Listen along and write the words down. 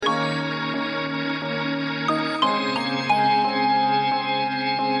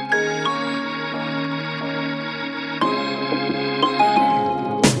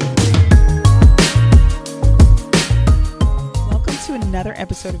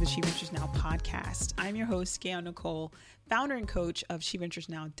episode of the She Ventures Now podcast. I'm your host, Gail Nicole, founder and coach of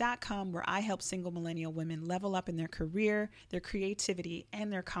SheVenturesNow.com, where I help single millennial women level up in their career, their creativity,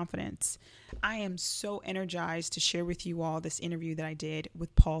 and their confidence. I am so energized to share with you all this interview that I did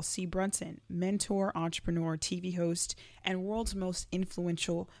with Paul C. Brunson, mentor, entrepreneur, TV host, and world's most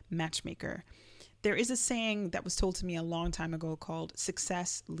influential matchmaker. There is a saying that was told to me a long time ago called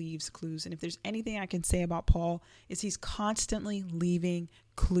success leaves clues. And if there's anything I can say about Paul, is he's constantly leaving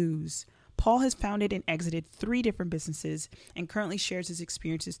clues. Paul has founded and exited 3 different businesses and currently shares his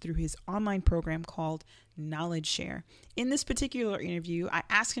experiences through his online program called Knowledge Share. In this particular interview, I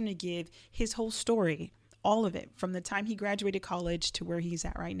asked him to give his whole story, all of it, from the time he graduated college to where he's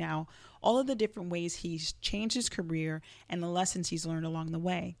at right now, all of the different ways he's changed his career and the lessons he's learned along the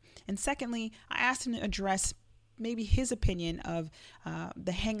way. And secondly, I asked him to address maybe his opinion of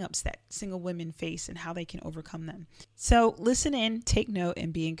the hangups that single women face and how they can overcome them. So listen in, take note,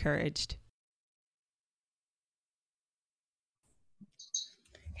 and be encouraged.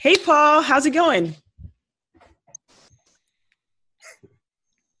 Hey, Paul, how's it going?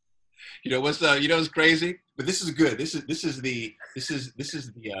 You know what's crazy? But this is good. This is the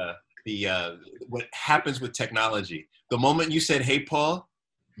what happens with technology. The moment you said, "Hey, Paul,"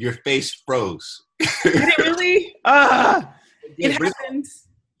 your face froze. Did it really? It happens.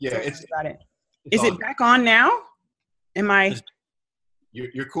 Yeah, got it. Is it back on now? Am I?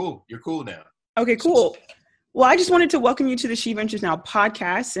 You're cool. You're cool now. Okay, cool. Well, I just wanted to welcome you to the She Ventures Now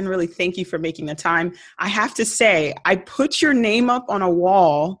podcast and really thank you for making the time. I have to say, I put your name up on a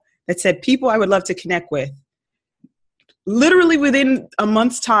wall that said people I would love to connect with. Literally within a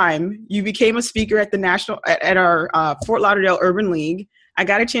month's time, you became a speaker at at our Fort Lauderdale Urban League. I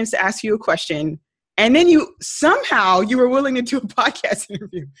got a chance to ask you a question, and then you were willing to do a podcast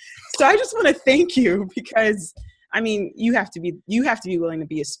interview. So I just want to thank you because, I mean, you have to be willing to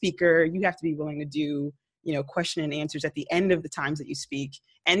be a speaker. You have to be willing to do, question and answers at the end of the times that you speak,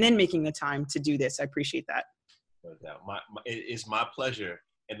 and then making the time to do this. I appreciate that. No doubt. It's my pleasure.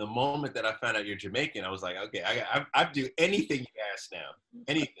 And the moment that I found out you're Jamaican, I was like, okay, I do anything you ask now,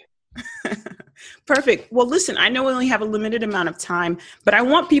 anything. Perfect. Well, listen, I know we only have a limited amount of time, but I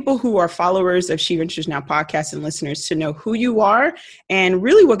want people who are followers of She Ventures Now podcast and listeners to know who you are and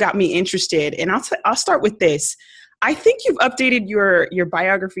really what got me interested. And I'll start with this. I think you've updated your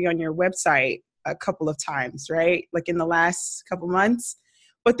biography on your website a couple of times, right? Like in the last couple months.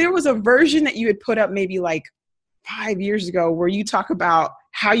 But there was a version that you had put up maybe like 5 years ago where you talk about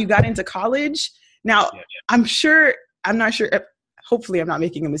how you got into college. Now, yeah. I'm not sure, hopefully I'm not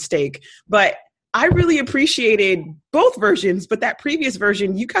making a mistake, but I really appreciated both versions, but that previous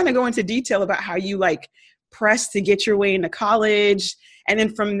version, you kind of go into detail about how you pressed to get your way into college. And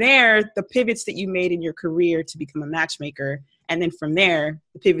then from there, the pivots that you made in your career to become a matchmaker. And then from there,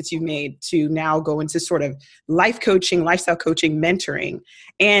 the pivots you've made to now go into sort of life coaching, lifestyle coaching, mentoring.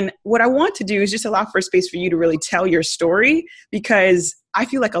 And what I want to do is just allow for a space for you to really tell your story, because I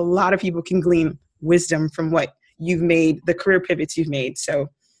feel like a lot of people can glean wisdom from what you've made, the career pivots you've made. So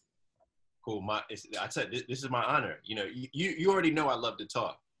cool. I said this is my honor. You already know I love to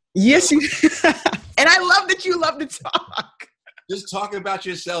talk. Yes, you and I love that you love to talk. Just talk about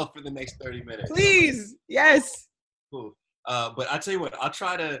yourself for the next 30 minutes. Please. Yes. Cool. But I'll tell you what, I'll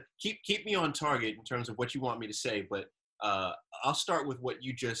try to keep me on target in terms of what you want me to say, but I'll start with what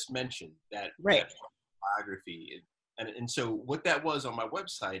you just mentioned, that biography. And so what that was on my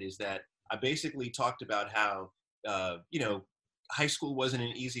website is that I basically talked about how, high school wasn't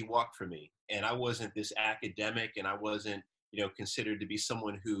an easy walk for me. And I wasn't this academic, and I wasn't, considered to be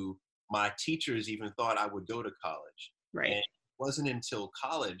someone who my teachers even thought I would go to college. Right. And it wasn't until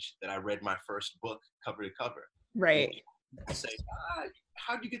college that I read my first book cover to cover. Right. I say,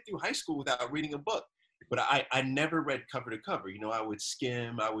 how'd you get through high school without reading a book? But I never read cover to cover. I would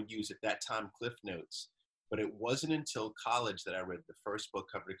skim, I would use at that time Cliff Notes. But it wasn't until college that I read the first book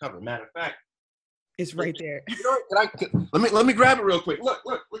cover to cover. Matter of fact, it's right there. Let me grab it real quick. Look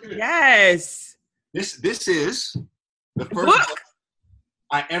at it. Yes. This is the first book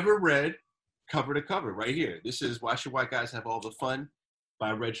I ever read cover to cover right here. This is Why Should White Guys Have All the Fun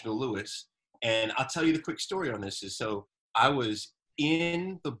by Reginald Lewis. And I'll tell you the quick story on this is, so I was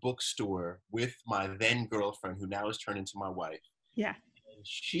in the bookstore with my then girlfriend, who now has turned into my wife. Yeah. And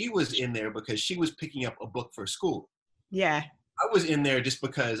she was in there because she was picking up a book for school. Yeah. I was in there just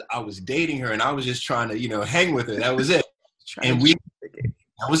because I was dating her and I was just trying to, hang with her. That was it.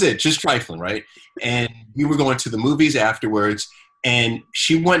 That was it. Just trifling, right? And we were going to the movies afterwards. And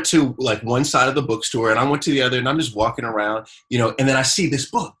she went to one side of the bookstore and I went to the other, and I'm just walking around, and then I see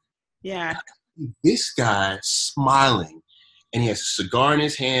this book. Yeah. This guy smiling and he has a cigar in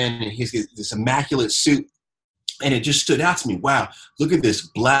his hand, and he's got this immaculate suit. And it just stood out to me. Wow, look at this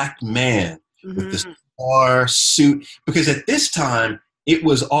black man with this cigar suit. Because at this time, it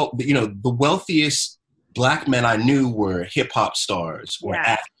was all, the wealthiest black men I knew were hip hop stars or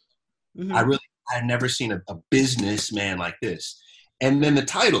athletes. I had never seen a businessman like this. And then the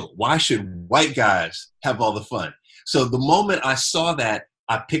title, why should white guys have all the fun? So the moment I saw that,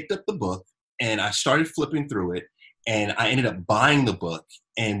 I picked up the book and I started flipping through it, and I ended up buying the book.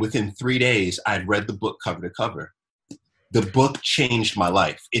 And within 3 days, I had read the book cover to cover. The book changed my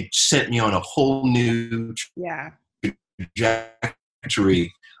life. It sent me on a whole new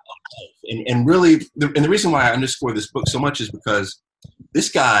trajectory. And really, the reason why I underscore this book so much is because this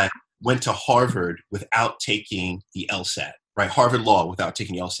guy went to Harvard without taking the LSAT, right? Harvard Law without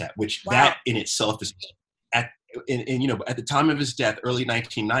taking the LSAT, which that in itself is, at the time of his death, early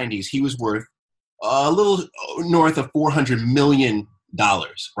 1990s, he was worth a little north of $400 million,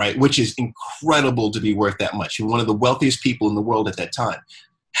 right? Which is incredible to be worth that much. He was one of the wealthiest people in the world at that time.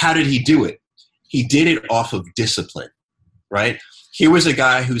 How did he do it? He did it off of discipline, right? Here was a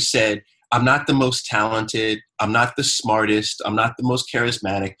guy who said, I'm not the most talented. I'm not the smartest. I'm not the most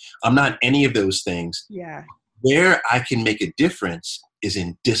charismatic. I'm not any of those things. Yeah. Where I can make a difference is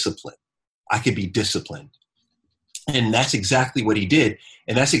in discipline. I could be disciplined. And that's exactly what he did.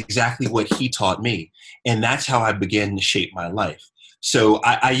 And that's exactly what he taught me. And that's how I began to shape my life. So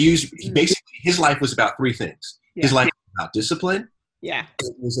I used, basically, his life was about three things. Yeah. His life was about discipline. Yeah.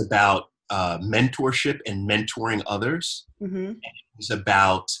 It was about mentorship and mentoring others. And it was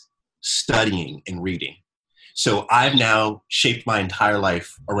about studying and reading. So I've now shaped my entire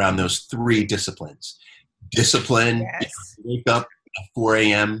life around those three disciplines. Discipline, wake up at 4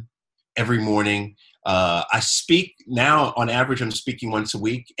 a.m. every morning. I speak now, on average, I'm speaking once a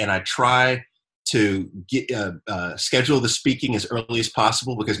week, and I try to get schedule the speaking as early as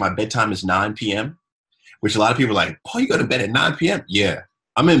possible because my bedtime is 9 p.m., which a lot of people are like, oh, you go to bed at 9 p.m.? Yeah,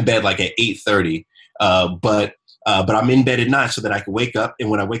 I'm in bed like at 8:30, but I'm in bed at 9 so that I can wake up. And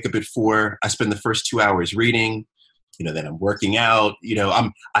when I wake up at 4, I spend the first 2 hours reading. Then I'm working out.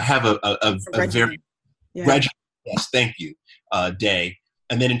 I have a very regimented, yes, thank you, day.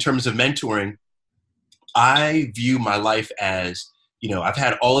 And then in terms of mentoring, I view my life as, I've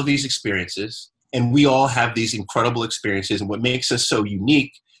had all of these experiences, and we all have these incredible experiences. And what makes us so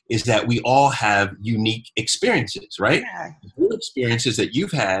unique is that we all have unique experiences, right? Yeah. The experiences that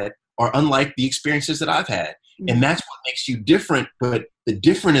you've had are unlike the experiences that I've had. And that's what makes you different, but the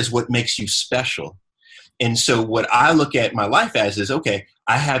different is what makes you special. And so what I look at my life as is, okay,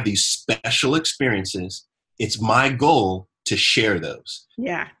 I have these special experiences. It's my goal to share those.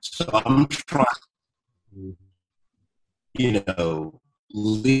 Yeah. So I'm trying to,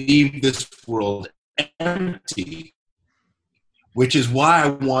 leave this world empty, which is why I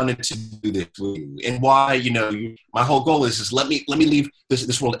wanted to do this with you. And why, my whole goal is let me leave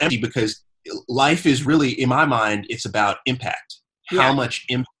this world empty, because life is really, in my mind, it's about impact. How much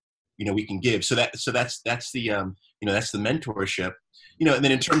impact we can give. So that's the that's the mentorship. And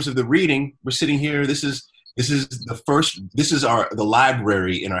then in terms of the reading, we're sitting here. This is the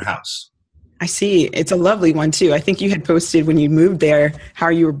library in our house. I see. It's a lovely one too. I think you had posted when you moved there how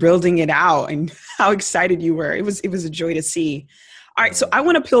you were building it out and how excited you were. It was a joy to see. All right, so I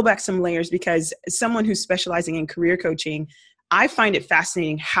want to peel back some layers, because as someone who's specializing in career coaching, I find it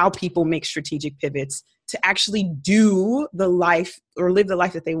fascinating how people make strategic pivots to actually do the life or live the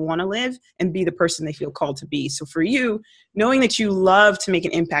life that they want to live and be the person they feel called to be. So for you, knowing that you love to make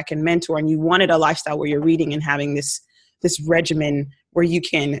an impact and mentor, and you wanted a lifestyle where you're reading and having this regimen where you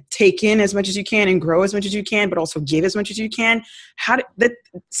can take in as much as you can and grow as much as you can, but also give as much as you can.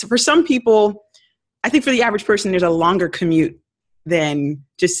 So for some people, I think for the average person, there's a longer commute than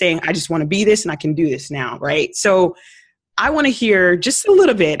just saying, I just want to be this and I can do this now, right? So I want to hear just a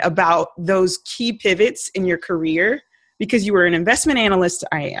little bit about those key pivots in your career, because you were an investment analyst,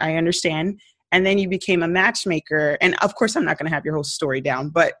 I understand, and then you became a matchmaker. And of course, I'm not going to have your whole story down,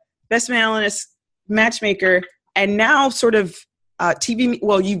 but investment analyst, matchmaker, and now sort of TV.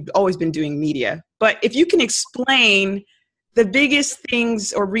 Well, you've always been doing media, but if you can explain the biggest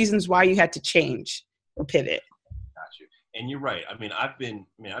things or reasons why you had to change or pivot. Got you. And you're right. I've been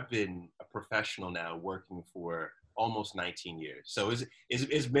a professional now, working for almost 19 years. So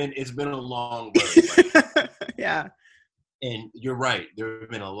it's been a long road. Right? Yeah. And you're right. There have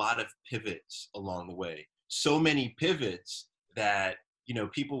been a lot of pivots along the way. So many pivots that,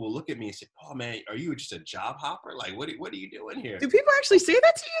 people will look at me and say, "Oh man, are you just a job hopper? Like, what are you doing here?" Do people actually say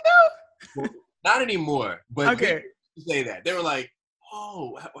that to you though? Well, not anymore, but okay. People say that. They were like,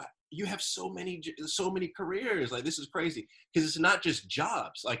 "Oh, you have so many careers. Like, this is crazy because it's not just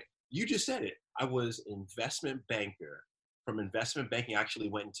jobs. Like you just said it. I was investment banker. From investment banking, I actually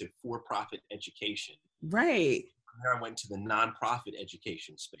went into for-profit education. Right. There I went to the nonprofit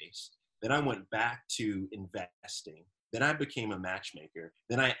education space. Then I went back to investing. Then I became a matchmaker.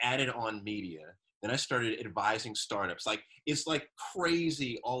 Then I added on media. Then I started advising startups. Like, it's like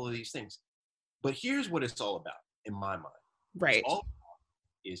crazy, all of these things. But here's what it's all about in my mind. Right.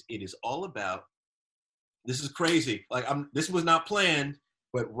 It is all about, this is crazy. Like, this was not planned,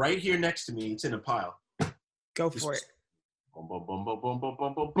 but right here next to me, it's in a pile. Go for it. Boom, boom, boom, boom, boom, boom,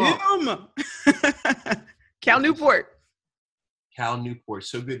 boom, boom, boom. Boom. Cal Newport. Cal Newport.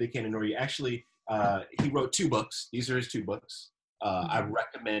 So Good They Can't Ignore You. Actually, he wrote 2 books. These are his 2 books. I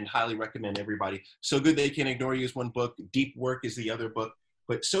highly recommend everybody. So Good They Can't Ignore You is one book. Deep Work is the other book.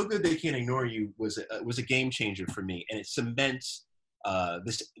 But So Good They Can't Ignore You was a game changer for me, and it cements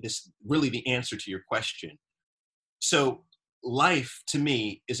this really the answer to your question. So life to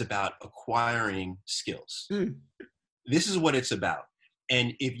me is about acquiring skills. This is what it's about.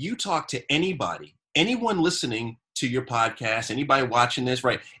 And if you talk to anybody, anyone listening to your podcast, anybody watching this,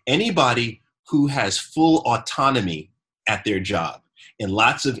 right? Anybody who has full autonomy at their job and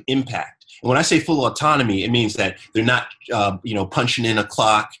lots of impact. And when I say full autonomy, it means that they're not, punching in a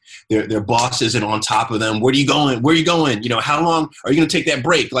clock. Their boss isn't on top of them. Where are you going? Where are you going? How long are you going to take that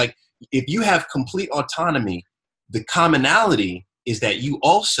break? Like, if you have complete autonomy, the commonality is that you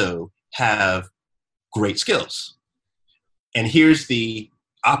also have great skills. And here's the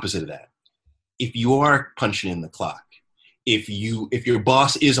opposite of that. If you are punching in the clock, if your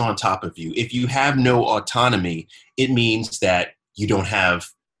boss is on top of you, if you have no autonomy, it means that you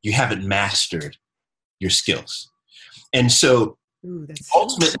haven't mastered your skills. And so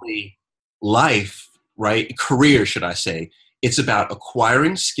ultimately, life, right? Career, should I say, it's about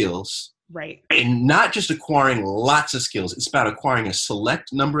acquiring skills. Right. And not just acquiring lots of skills. It's about acquiring a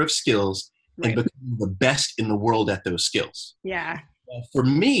select number of skills and becoming the best in the world at those skills. Yeah. For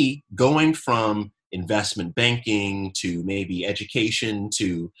me, going from investment banking to maybe education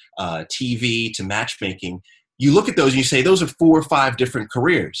to TV to matchmaking, you look at those and you say, those are 4 or 5 different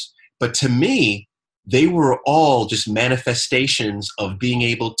careers. But to me, they were all just manifestations of being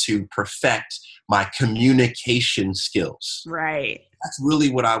able to perfect my communication skills. Right. That's really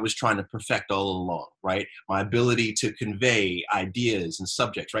what I was trying to perfect all along, right? My ability to convey ideas and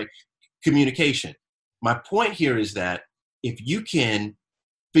subjects, right? Communication. My point here is that if you can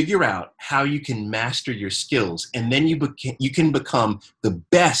figure out how you can master your skills, and then you can become the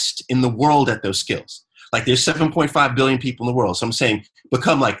best in the world at those skills. Like, there's 7.5 billion people in the world. So I'm saying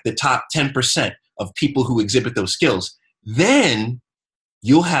become like the top 10% of people who exhibit those skills. Then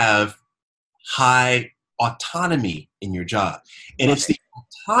you'll have high autonomy in your job. And it's the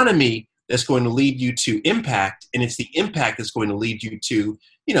autonomy that's going to lead you to impact, and it's the impact that's going to lead you to,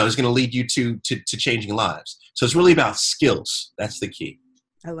 is going to lead you to changing lives. So it's really about skills. That's the key.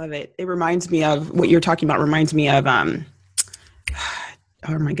 I love it. It reminds me of what you're talking about. Reminds me of, oh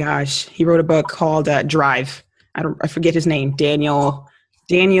my gosh, he wrote a book called Drive. I forget his name. Daniel.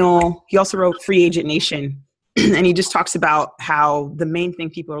 He also wrote Free Agent Nation. And he just talks about how the main thing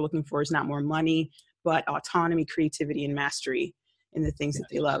people are looking for is not more money, but autonomy, creativity, and mastery in the things that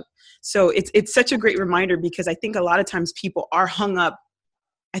they love. So it's such a great reminder, because I think a lot of times people are hung up.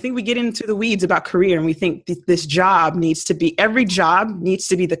 I think we get into the weeds about career and we think this job every job needs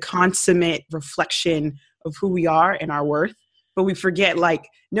to be the consummate reflection of who we are and our worth. But we forget,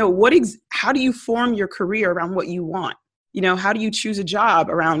 how do you form your career around what you want? How do you choose a job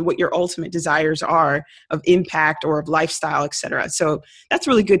around what your ultimate desires are of impact or of lifestyle, et cetera? So that's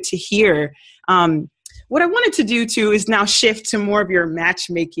really good to hear. What I wanted to do too is now shift to more of your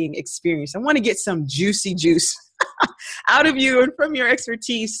matchmaking experience. I want to get some juicy juice out of you and from your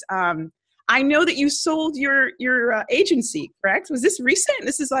expertise. I know that you sold your agency, correct? Was this recent?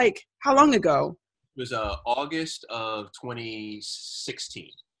 This is like, how long ago? It was August of 2016.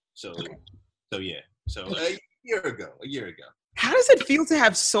 So yeah. So a year ago. How does it feel to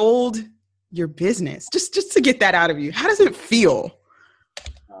have sold your business? Just to get that out of you. How does it feel?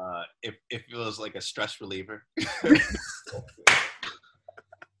 It feels like a stress reliever.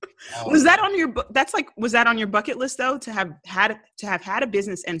 Was that on your was that on your bucket list though, to have had a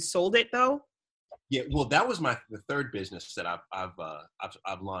business and sold it though? Yeah, well, that was the third business that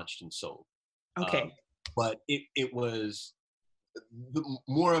I've launched and sold. Okay. But it was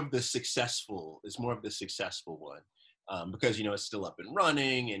more of the successful one, because it's still up and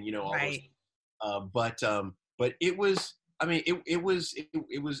running and all right. those. But it was. I mean,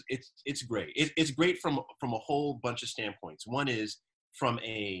 it's great. It's great from a whole bunch of standpoints. One is from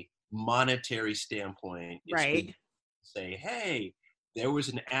a monetary standpoint. It's right. Say, hey, there was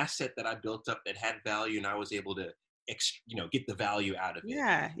an asset that I built up that had value, and I was able to, get the value out of it.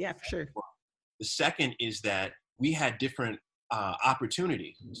 Yeah, for sure. The second is that we had different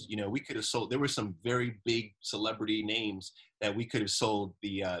opportunities. We could have sold. There were some very big celebrity names that we could have sold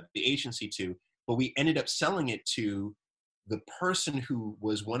the agency to, but we ended up selling it to the person who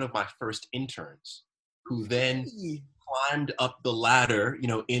was one of my first interns, who then climbed up the ladder,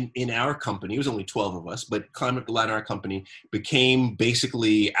 in our company. It was only 12 of us, but climbed up the ladder in our company, became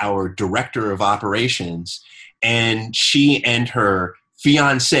basically our director of operations. And she and her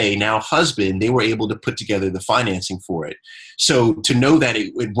fiance, now husband, they were able to put together the financing for it. So to know that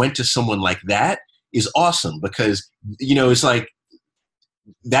it went to someone like that is awesome, because, it's like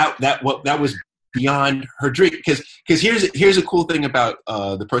that was beyond her dream. Because here's a cool thing about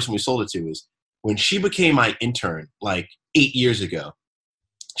the person we sold it to is, when she became my intern, like 8 years ago,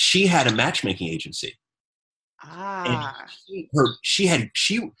 she had a matchmaking agency. And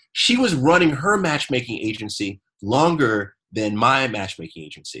she was running her matchmaking agency longer than my matchmaking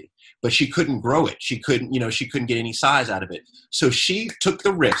agency, but she couldn't grow it. She couldn't get any size out of it. So she took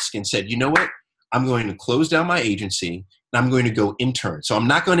the risk and said, you know what? I'm going to close down my agency and I'm going to go intern. So I'm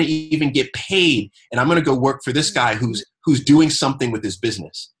not going to even get paid, and I'm going to go work for this guy who's doing something with his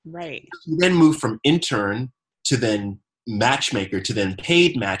business. Right. She then moved from intern to then matchmaker, to then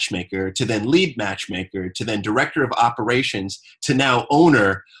paid matchmaker, to then lead matchmaker, to then director of operations, to now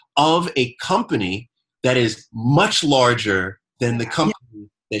owner of a company that is much larger than the company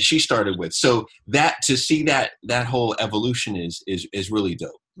that she started with. So to see that whole evolution is really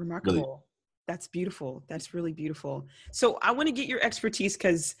dope. Remarkable. Really. That's beautiful. That's really beautiful. So I want to get your expertise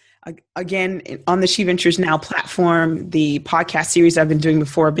because, again, on the She Ventures Now platform, the podcast series I've been doing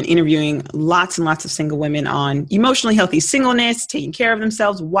before, I've been interviewing lots and lots of single women on emotionally healthy singleness, taking care of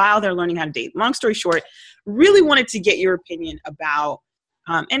themselves while they're learning how to date. Long story short, really wanted to get your opinion about,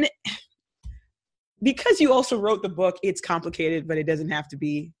 because you also wrote the book, It's Complicated, but it doesn't have to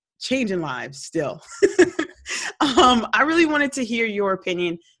be, changing lives still. I really wanted to hear your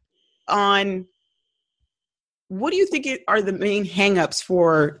opinion on what do you think are the main hangups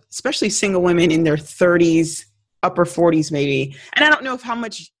for especially single women in their 30s, upper 40s maybe. And I don't know how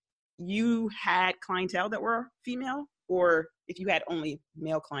much you had clientele that were female or if you had only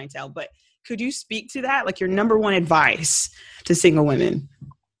male clientele, but could you speak to that? Like your number one advice to single women?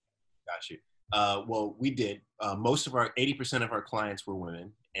 Got you. Well, we did. 80% of our clients were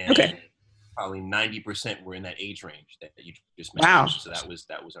women, and probably 90% were in that age range that you just mentioned. Wow. So that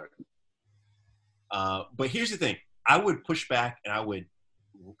was our. But here's the thing: I would push back and I would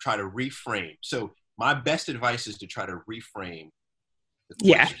try to reframe. So my best advice is to try to reframe the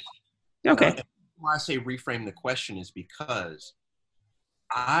question. Yeah. Okay. Why I say reframe the question is because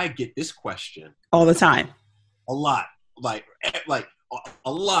I get this question all the time, a lot, like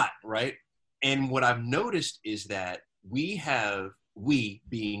a lot, right? And what I've noticed is that we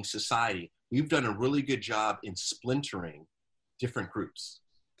being society, we've done a really good job in splintering different groups.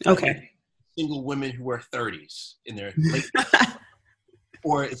 Okay. Single women who are 30s in their late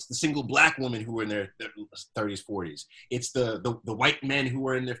or it's the single black women who are in their 30s, 40s. It's the white men who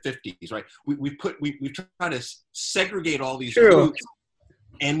are in their 50s, right? We've tried to segregate all these groups.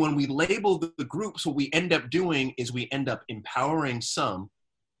 And when we label the groups, what we end up doing is we end up empowering some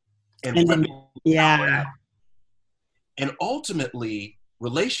and ultimately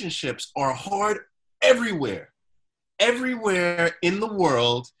relationships are hard everywhere. Everywhere in the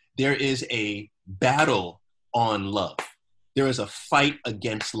world, there is a battle on love. There is a fight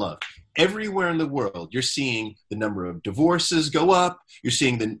against love. Everywhere in the world, you're seeing the number of divorces go up. You're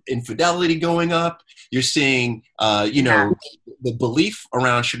seeing the infidelity going up. You're seeing, the belief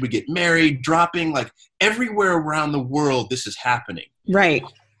around should we get married dropping. Like everywhere around the world, this is happening. Right.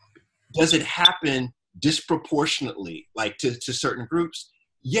 Does it happen disproportionately, like to certain groups?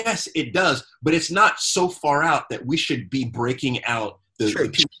 Yes, it does. But it's not so far out that we should be breaking out the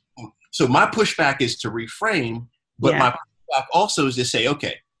people. So my pushback is to reframe, but my pushback also is to say,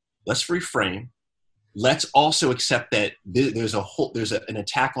 okay, let's reframe. Let's also accept that there's an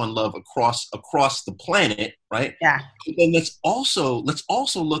attack on love across the planet, right? Yeah. And then let's also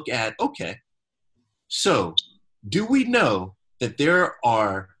look at, okay, so do we know that there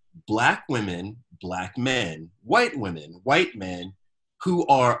are black women, black men, white women, white men who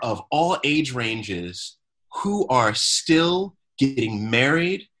are of all age ranges who are still getting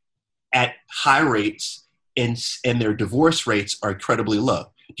married at high rates and their divorce rates are incredibly low?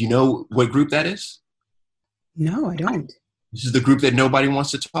 Do you know what group that is? No, I don't. This is the group that nobody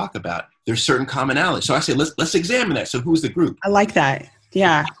wants to talk about. There's certain commonalities. So I say, let's examine that. So who's the group? I like that.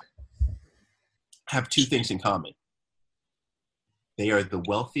 Yeah. have two things in common. They are the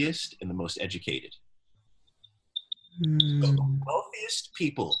wealthiest and the most educated. So the wealthiest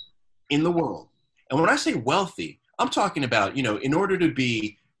people in the world. And when I say wealthy, I'm talking about, in order to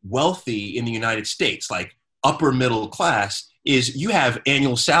be wealthy in the United States, like upper middle class, is you have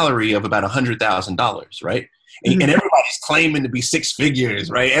annual salary of about $100,000, right? And everybody's claiming to be six figures,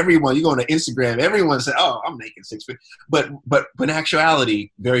 right? Everyone, you go on Instagram, everyone says, "Oh, I'm making six figures," but in actuality,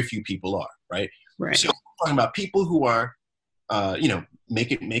 very few people are, right? Right. So I'm talking about people who are,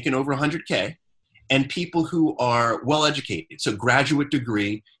 making over 100K, and people who are well educated, so graduate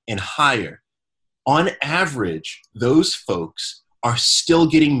degree and higher. On average, those folks are still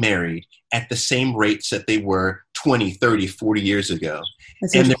getting married at the same rates that they were 20, 30, 40 years ago.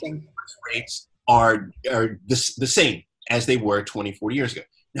 That's and interesting. The rates are the same as they were 20, 40 years ago.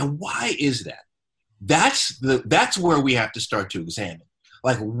 Now, why is that? That's where we have to start to examine.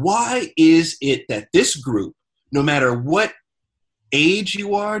 Like, why is it that this group, no matter what age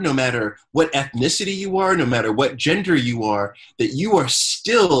you are, no matter what ethnicity you are, no matter what gender you are, that you are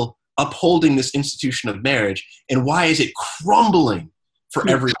still upholding this institution of marriage, and why is it crumbling for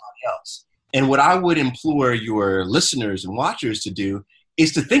everybody else? And what I would implore your listeners and watchers to do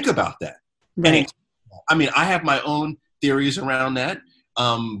is to think about that. Right. And I have my own theories around that,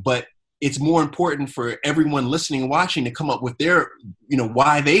 but it's more important for everyone listening and watching to come up with their,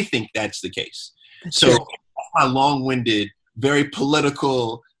 why they think that's the case. That's so my long-winded, very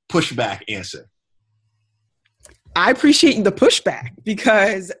political pushback answer. I appreciate the pushback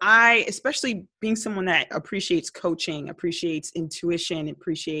because especially being someone that appreciates coaching, appreciates intuition,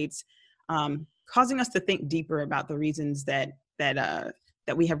 appreciates causing us to think deeper about the reasons that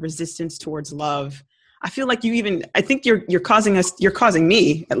we have resistance towards love. I feel like I think you're causing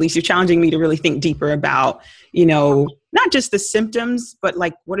me, at least you're challenging me to really think deeper about, not just the symptoms, but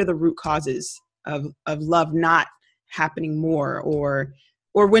like, what are the root causes of love not happening more, or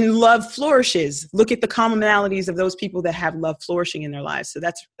when love flourishes, look at the commonalities of those people that have love flourishing in their lives. So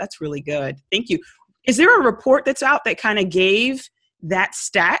that's really good. Thank you. Is there a report that's out that kind of gave that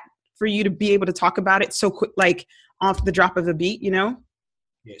stat for you to be able to talk about it so quick, like off the drop of a beat, Yeah.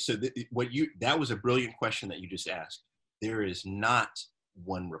 So that was a brilliant question that you just asked. There is not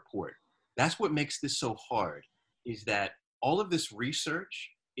one report. That's what makes this so hard, is that all of this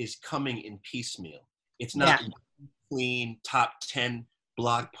research is coming in piecemeal. It's not clean top 10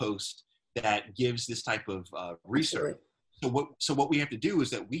 blog post that gives this type of research. So what we have to do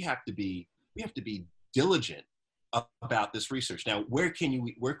is that we have to be diligent about this research. Now, where can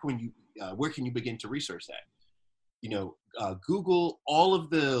you begin to research that? Google all of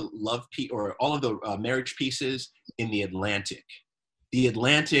the all of the marriage pieces in the Atlantic. The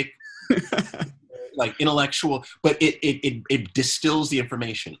Atlantic, like intellectual, but it distills the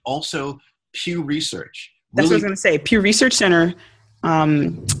information. Also, Pew Research. That's what I was going to say. Pew Research Center.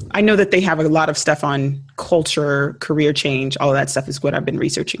 I know that they have a lot of stuff on culture, career change. All of that stuff is what I've been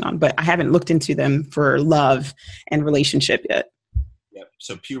researching on, but I haven't looked into them for love and relationship yet. Yep.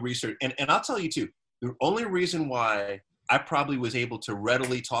 So Pew Research, and I'll tell you too, the only reason why I probably was able to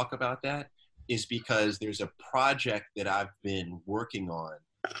readily talk about that is because there's a project that I've been working on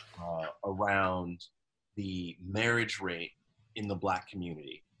around the marriage rate in the Black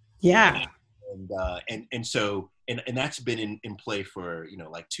community. Yeah. And that's been in play for,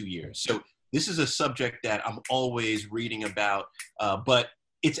 like 2 years. So this is a subject that I'm always reading about, but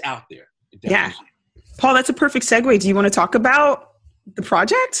it's out there. Yeah. Paul, that's a perfect segue. Do you want to talk about the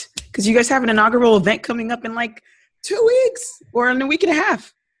project? Because you guys have an inaugural event coming up in like 2 weeks or in a week and a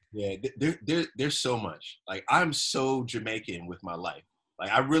half. Yeah, there's so much. Like, I'm so Jamaican with my life.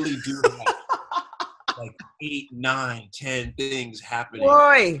 Like, I really do have like 8, 9, 10 things happening.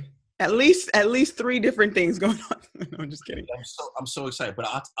 Boy. At least 3 different things going on. No, I'm just kidding. I'm so excited. But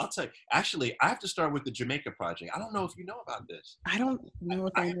I'll tell you, actually, I have to start with the Jamaica Project. I don't know if you know about this. I don't know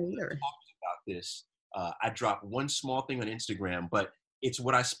if I know either. Talked about this. I dropped one small thing on Instagram, but it's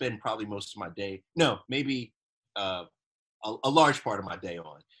what I spend probably most of my day. No, maybe a large part of my day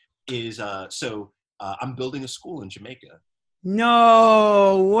on is I'm building a school in Jamaica.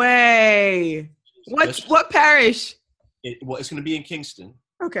 No way. What parish? It's going to be in Kingston.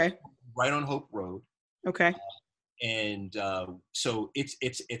 Okay. Right on Hope Road. Okay. And so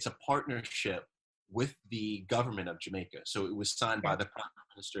it's a partnership with the government of Jamaica. So it was signed by the Prime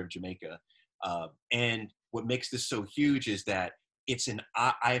Minister of Jamaica. And what makes this so huge is that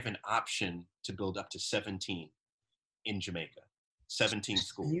I have an option to build up to 17 in Jamaica. 17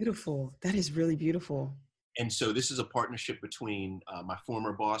 schools. Beautiful. That is really beautiful. And so this is a partnership between my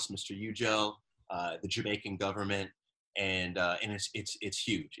former boss, Mr. Ugel, the Jamaican government, and it's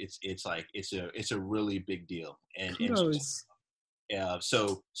huge. It's like it's a really big deal. And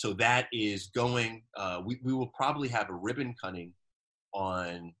so that is going. We will probably have a ribbon cutting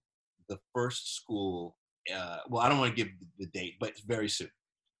on the first school. Well, I don't want to give the date, but it's very soon,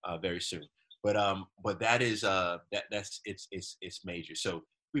 very soon. But that is that's it's major. So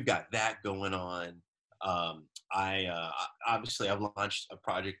we've got that going on. Obviously I've launched a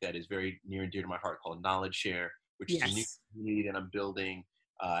project that is very near and dear to my heart called Knowledge Share, which is a new community that I'm building.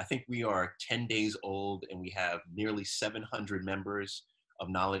 I think we are 10 days old and we have nearly 700 members of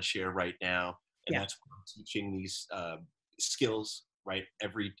Knowledge Share right now. And that's where I'm teaching these skills, right,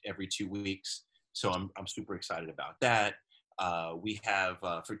 every 2 weeks. So I'm super excited about that. We have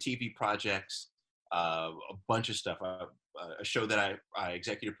for TV projects, a bunch of stuff. A show that I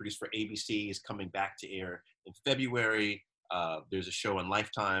executive produced for ABC is coming back to air in February. There's a show on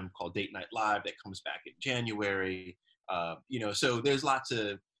Lifetime called Date Night Live that comes back in January. So there's lots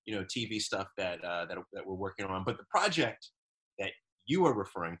of TV stuff that we're working on. But the project that you are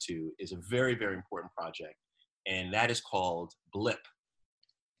referring to is a very, very important project, and that is called BLIP,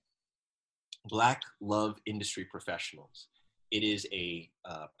 Black Love Industry Professionals. It is a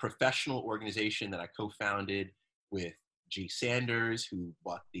professional organization that I co-founded with G. Sanders, who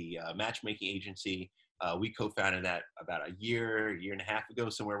bought the matchmaking agency. We co-founded that about a year and a half ago,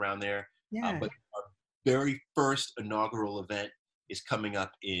 somewhere around there. But our very first inaugural event is coming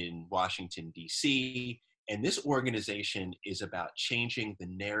up in Washington, D.C. And this organization is about changing the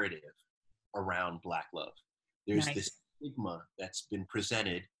narrative around Black love. There's this stigma that's been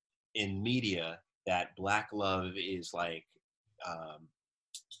presented in media that Black love is like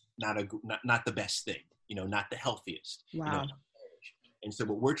not the best thing, not the healthiest. Wow. And so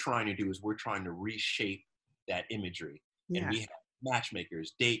what we're trying to do is we're trying to reshape that imagery. And we have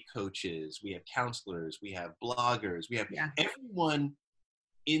matchmakers, date coaches, we have counselors, we have bloggers, we have everyone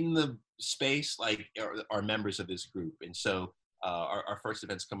in the space like are members of this group. And so our first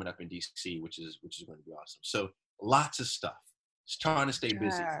event's coming up in DC, which is going to be awesome. So lots of stuff. Just trying to stay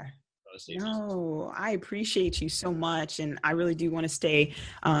busy. No, I appreciate you so much. And I really do want to stay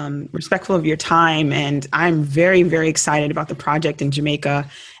respectful of your time. And I'm very, very excited about the project in Jamaica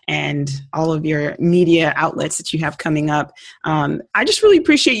and all of your media outlets that you have coming up. I just really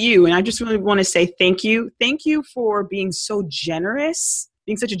appreciate you. And I just really want to say thank you. Thank you for being so generous,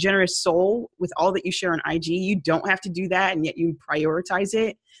 being such a generous soul with all that you share on IG. You don't have to do that, and yet you prioritize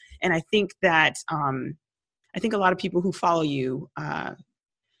it. And I think that I think a lot of people who follow you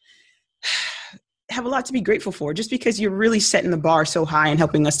have a lot to be grateful for, just because you're really setting the bar so high and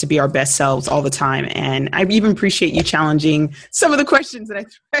helping us to be our best selves all the time. And I even appreciate you challenging some of the questions that I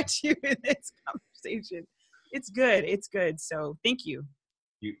threw at you in this conversation. It's good. It's good. So thank you.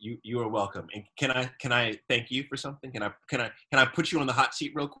 You are welcome. And can I thank you for something? Can I put you on the hot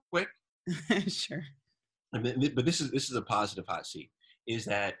seat real quick? Sure. But this is a positive hot seat. Is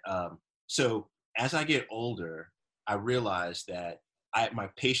that so? As I get older, I realize that my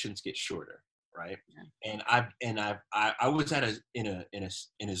patience gets shorter, right? Yeah. And I was in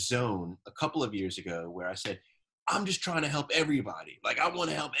a zone a couple of years ago where I said, I'm just trying to help everybody. Like I want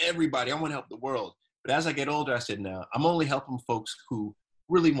to help everybody. I want to help the world. But as I get older, I said, no, I'm only helping folks who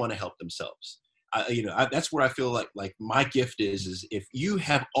really want to help themselves. That's where I feel like my gift is if you're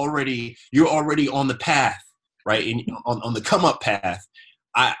already on the path, right? And on the come up path,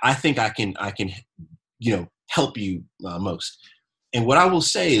 I think I can help you most. And what I will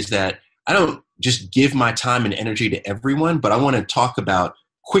say is that I don't just give my time and energy to everyone, but I want to talk about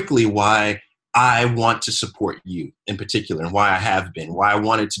quickly why I want to support you in particular and why I have been, why I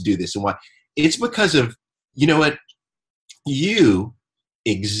wanted to do this, and why. It's because of, you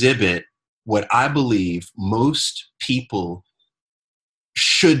exhibit what I believe most people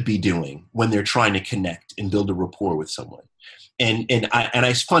should be doing when they're trying to connect and build a rapport with someone. And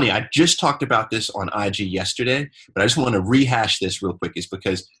it's funny, I just talked about this on IG yesterday, but I just want to rehash this real quick, is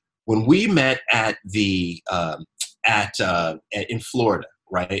because when we met at in Florida,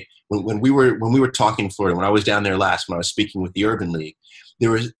 right? When we were talking in Florida, when I was down there last, when I was speaking with the Urban League,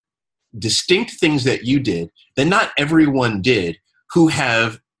 there was distinct things that you did that not everyone did who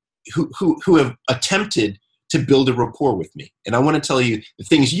have attempted to build a rapport with me. And I want to tell you the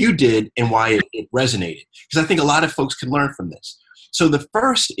things you did and why it resonated, because I think a lot of folks can learn from this. So the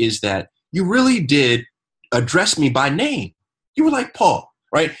first is that you really did address me by name. You were like, Paul,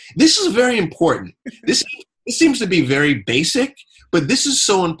 right? This is very important. This seems to be very basic, but this is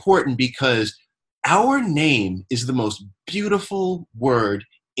so important because our name is the most beautiful word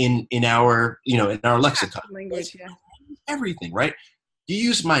in our lexicon. Language, everything, right? You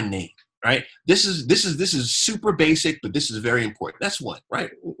use my name. right? This is super basic, but this is very important. That's one, right?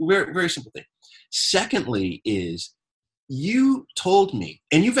 Very, very simple thing. Secondly is you told me,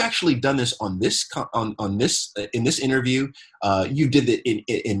 and you've actually done this on this in this interview. You did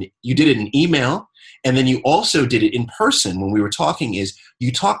it you did it in email, and then you also did it in person when we were talking. Is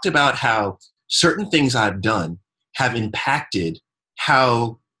you talked about how certain things I've done have impacted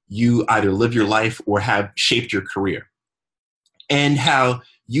how you either live your life or have shaped your career, and how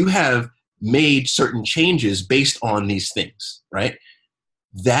you have made certain changes based on these things, right?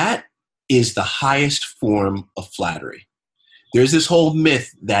 That is the highest form of flattery. There's this whole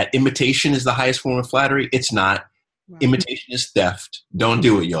myth that imitation is the highest form of flattery. It's not. Wow. Imitation is theft. Don't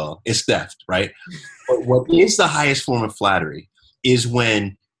do it, y'all. It's theft, right? But what is the highest form of flattery is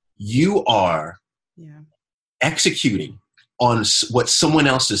when you are executing on what someone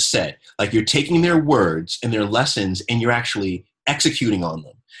else has said. Like you're taking their words and their lessons and you're actually executing on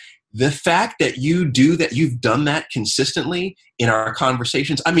them. The fact that you do that, you've done that consistently in our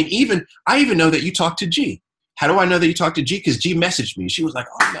conversations. I mean, I even know that you talk to G. How do I know that you talked to G? Because G messaged me. She was like,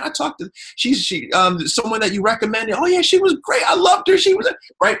 "Oh man, I talked to someone that you recommended. Oh yeah, she was great. I loved her. She was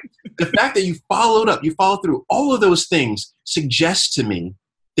right." The fact that you followed up, you followed through, all of those things suggests to me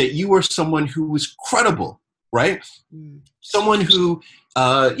that you are someone who was credible, right? Someone who,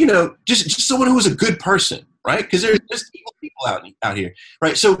 just someone who was a good person, right? Because there's evil people out here,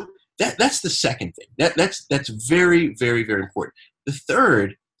 right? So that's the second thing. That's very, very, very important. The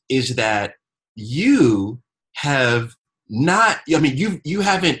third is that you have not, you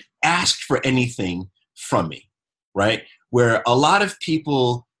haven't asked for anything from me, right? Where a lot of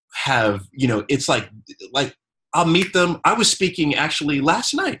people have, it's like I'll meet them. I was speaking actually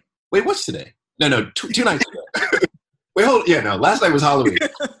last night. Wait, what's today? No, two nights ago. Wait, last night was Halloween. 2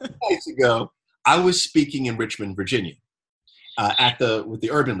 nights ago, I was speaking in Richmond, Virginia, with the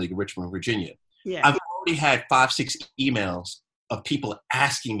Urban League of Richmond, Virginia. Yeah. I've already had 5-6 emails of people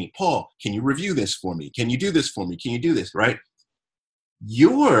asking me, Paul, can you review this for me? Can you do this for me? Can you do this, right?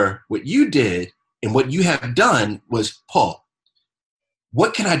 What you did and what you have done was, Paul,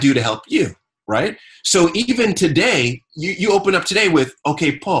 what can I do to help you, right? So even today, you open up today with,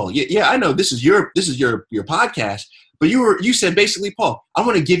 okay, Paul, yeah, I know this is your podcast, but you said basically, Paul, I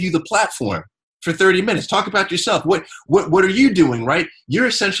want to give you the platform for 30 minutes. Talk about yourself. What are you doing, right? You're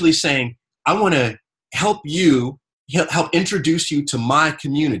essentially saying, I want to help you, help introduce you to my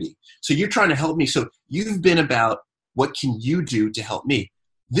community. So you're trying to help me. So you've been about what can you do to help me?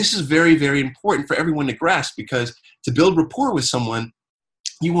 This is very, very important for everyone to grasp, because to build rapport with someone,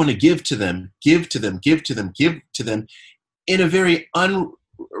 you want to give to them in a very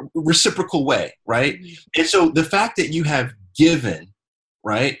reciprocal way, right? And so the fact that you have given,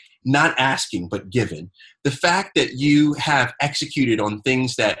 right? Not asking, but given. The fact that you have executed on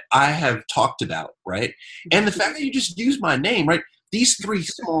things that I have talked about, right? And the fact that you just use my name, right? These 3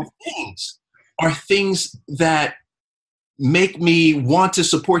 small things are things that make me want to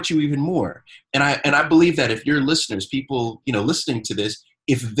support you even more. And I believe that if your listeners, people, listening to this,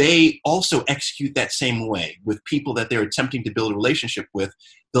 if they also execute that same way with people that they're attempting to build a relationship with,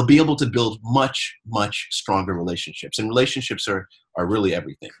 they'll be able to build much, much stronger relationships. And relationships are really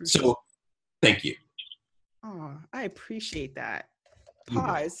everything. So thank you. Oh, I appreciate that.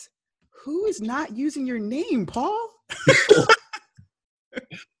 Pause. Who is not using your name, Paul?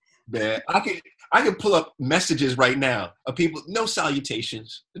 Man, I can pull up messages right now of people, no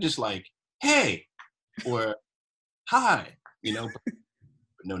salutations. They're just like, hey, or hi, but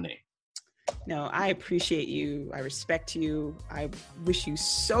no name. No, I appreciate you. I respect you. I wish you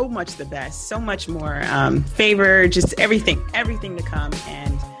so much the best, so much more favor, just everything to come.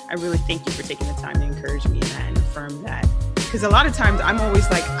 And I really thank you for taking the time to encourage me in that and affirm that. Because a lot of times I'm always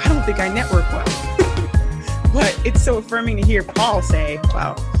like, I don't think I network well. But it's so affirming to hear Paul say,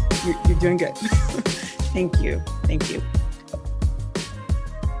 wow, you're doing good. Thank you. Thank you.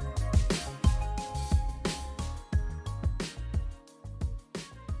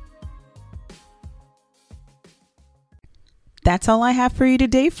 That's all I have for you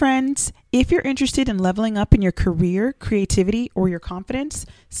today, friends. If you're interested in leveling up in your career, creativity, or your confidence,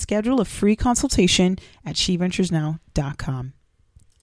 schedule a free consultation at sheventuresnow.com.